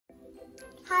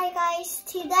Hi guys,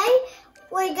 today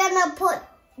we're gonna put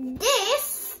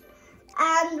this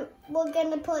and we're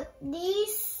gonna put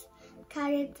these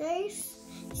characters.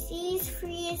 These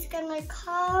three is gonna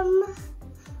come,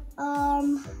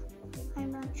 I'm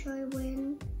not sure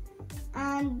when.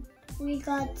 And we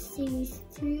got series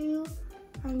 2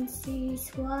 and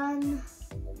series 1.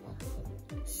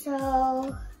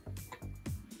 So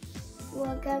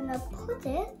we're gonna put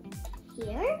it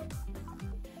here.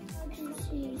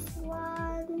 Series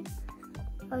 1.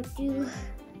 I'll do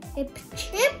a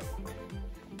chip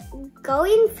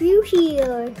going through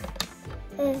here.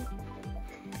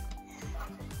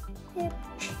 Hip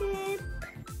chip.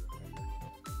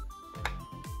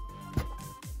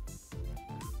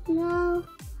 Now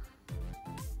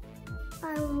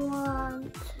I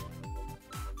want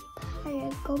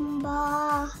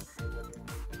Paragumba.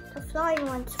 The flying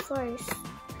ones first.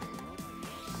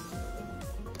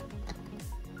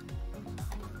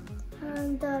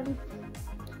 And then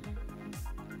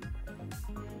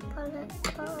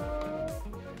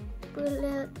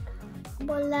bullet,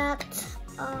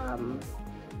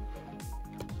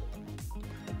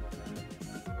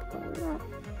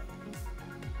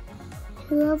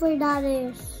 whoever that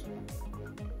is.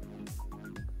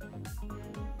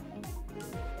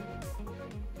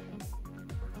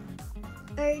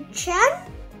 Urchin.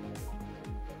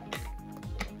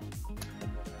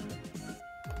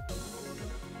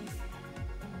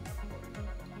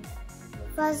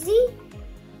 Fuzzy.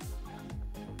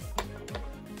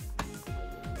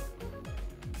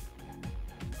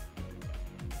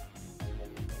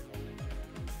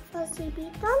 Fuzzy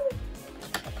Beacon.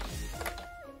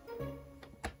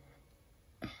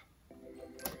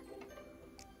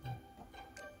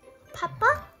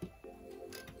 Papa.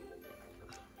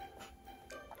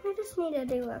 I just need to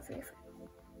do everything.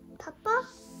 Papa.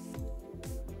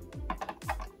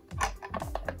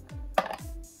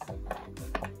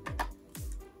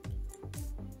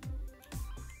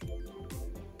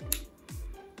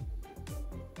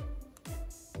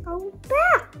 Go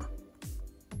back.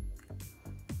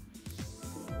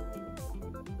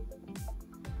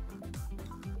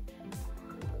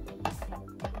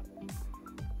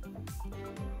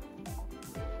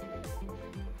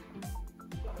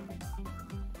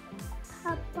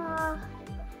 Papa,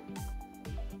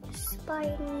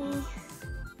 Spiny.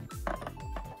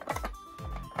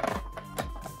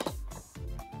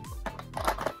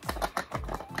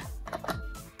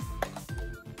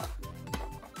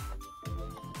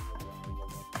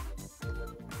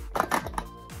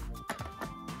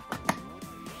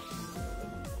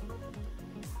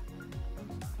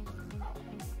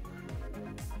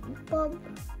 Bob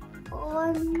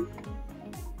on.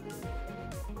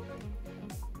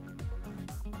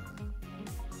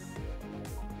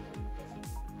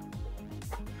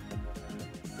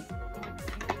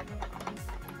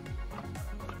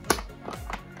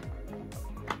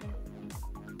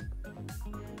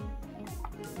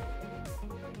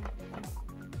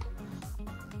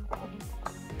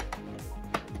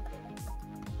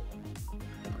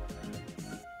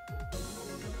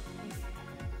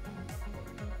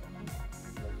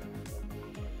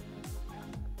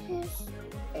 This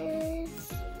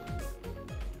is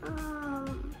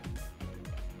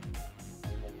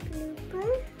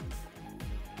blooper.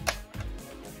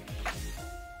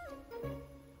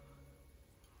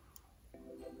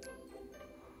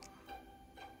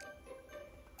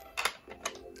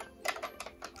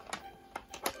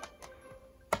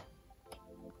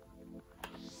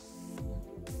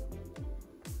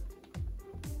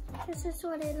 This is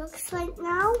what it looks like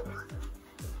now.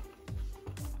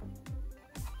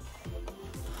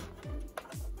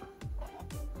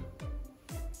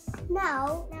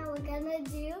 Now we're gonna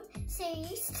do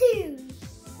series 2.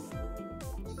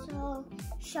 So,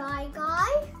 Shy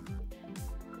Guy.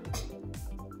 So,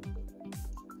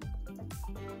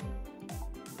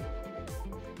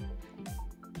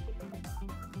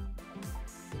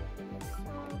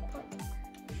 put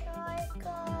Shy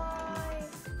Guy.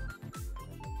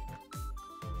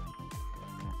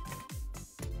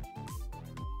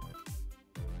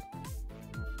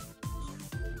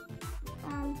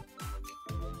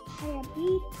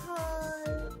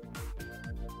 Beetle.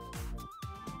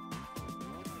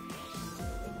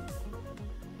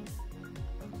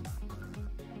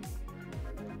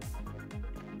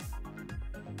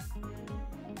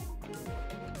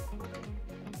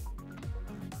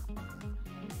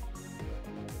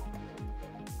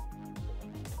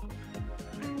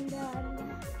 And then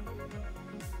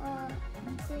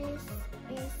this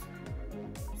is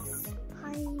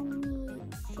Spiny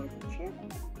Chip Chip.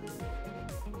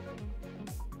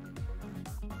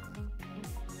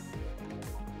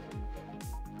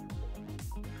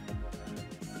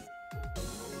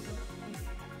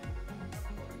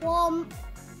 Warm.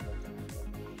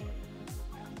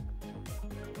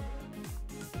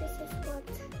 This is what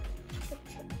chip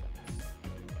chip is.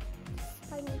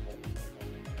 Spiny.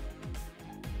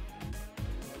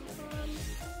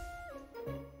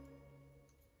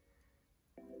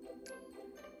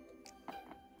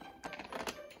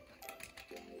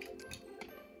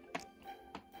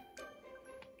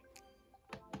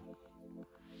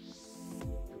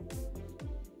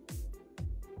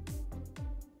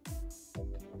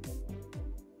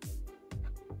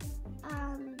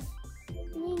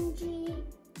 Nikki.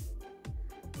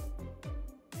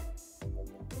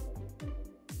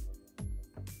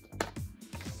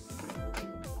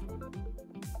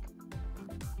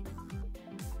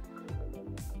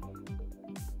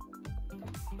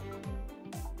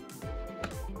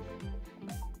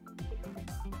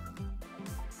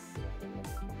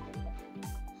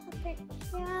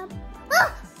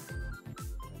 Ah!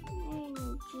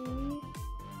 Nikki.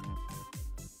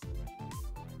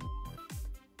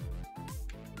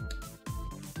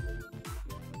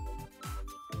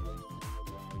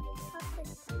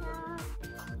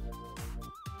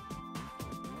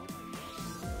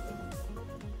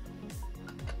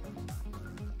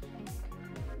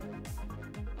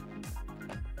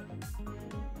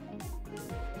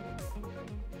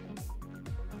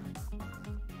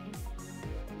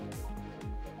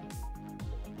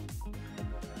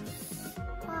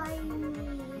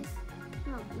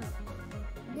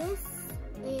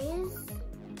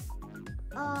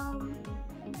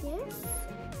 This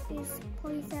is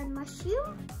poison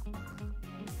mushroom.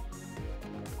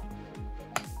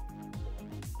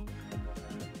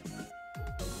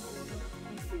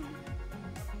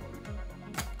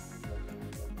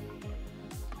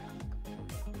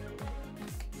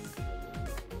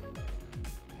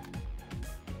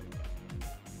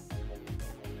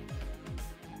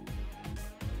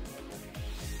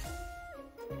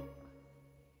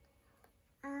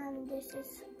 And this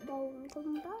is bone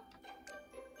gumbo.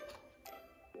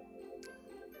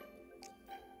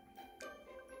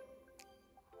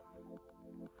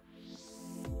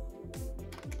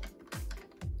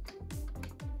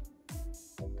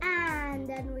 And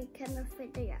then we can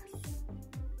fit the yes.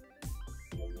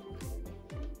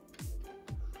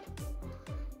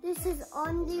 This is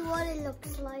only what it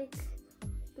looks like.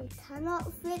 We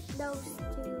cannot fit those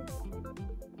two.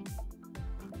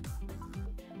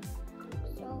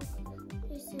 So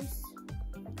this is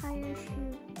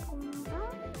parachute combo.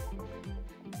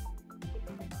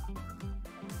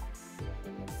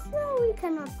 So we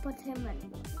cannot put him in.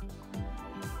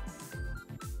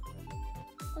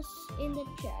 In the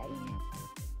jar.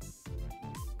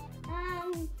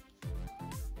 And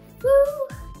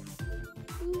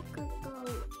he could go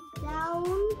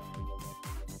down.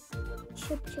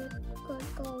 Chip chip could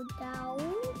go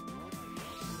down.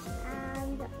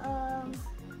 And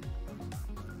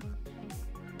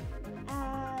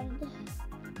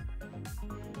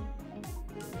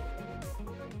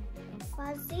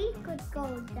Fuzzy could go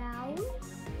down.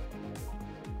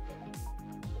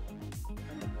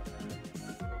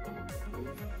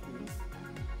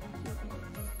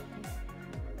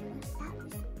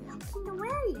 The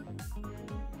way.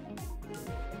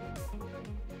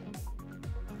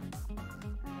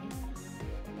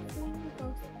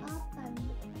 Goes up and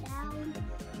down,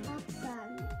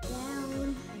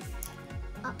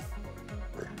 up.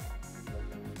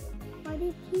 Why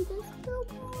did he just go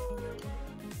down?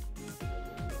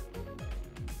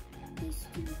 These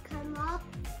two cannot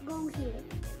go here.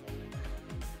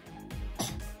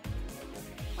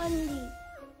 Only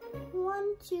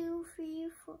 1, 2, 3,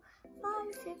 4,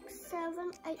 5, 6,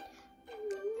 7, 8, 9,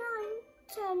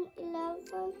 10,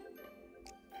 11.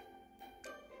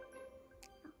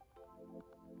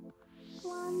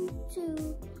 1,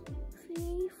 2,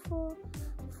 3, 4,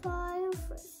 5,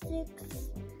 6,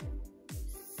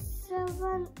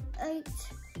 7, 8,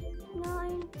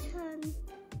 9, 10,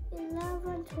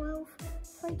 11, 12,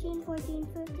 13, 14,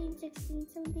 15, 16,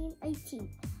 17, 18.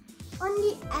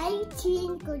 Only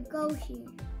 18 could go here.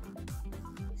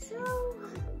 So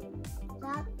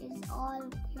that is all.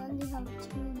 We only have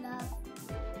 2 left.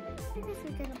 I guess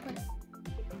we're gonna put it.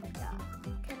 Yeah,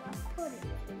 we cannot put it.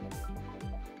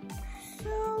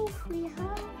 So we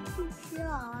have to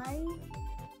try.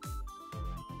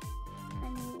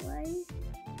 Anyway.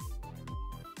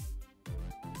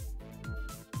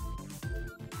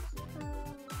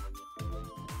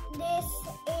 This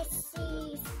is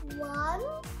C1.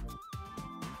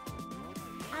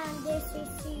 And this is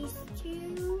C2.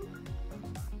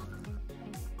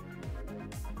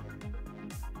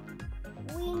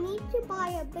 We need to buy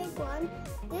a big one.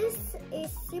 This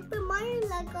is Super Mario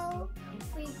Lego.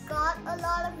 We got a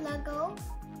lot of Lego.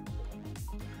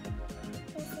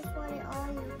 This is what it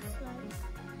all looks like.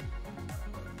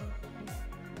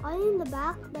 On in the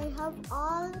back, they have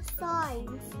all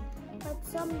signs, but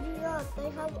some do not. They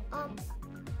have up.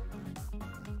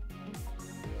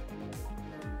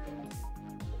 And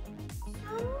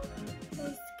some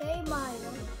is Gay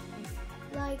Mario,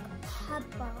 like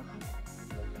Peppa.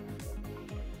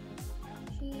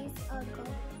 She's a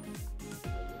girl.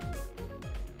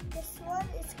 This one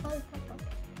is called Peppa.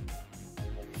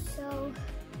 So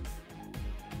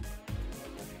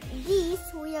these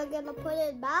we are gonna put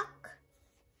it back.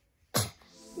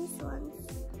 These ones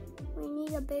we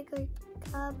need a bigger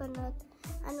cabinet,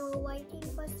 and we're waiting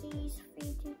for these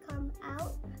three to come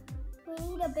out. We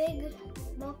need a big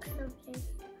box of this.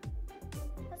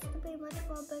 Has to be much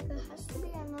more bigger. Has to be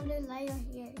another layer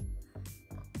here.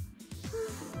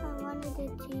 I wanted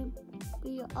it to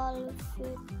be all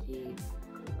 50.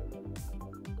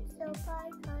 So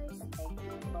bye guys, thank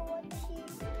you for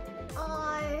watching.